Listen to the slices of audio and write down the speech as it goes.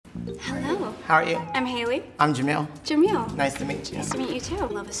Hello. How are you? I'm Haley. I'm Jamil. Jamil. Nice to meet you. Nice to meet you too.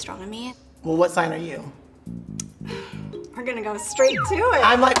 Love astronomy. Well, what sign are you? We're gonna go straight to it.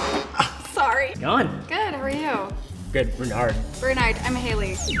 I'm like... Sorry. Going. Good, how are you? Good, Bernard. Bernard, I'm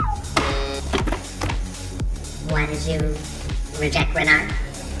Haley. Why did you reject Renard?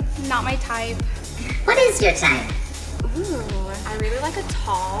 Not my type. What is your type? Ooh, I really like a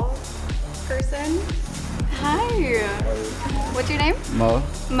tall person. Hi. What's your name? Mo.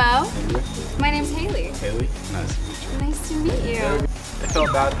 Mo? My name's Haley. Haley. Nice to meet you. Nice to meet you. I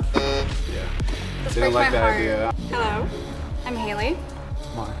felt bad. Yeah. This Didn't breaks like my that heart. idea. Hello. I'm Haley.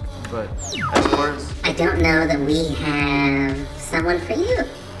 Mark. But as far as I don't know that we have someone for you.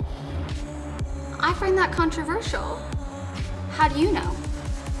 I find that controversial. How do you know?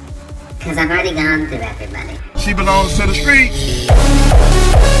 Because I've already gone through everybody. She belongs to the streets.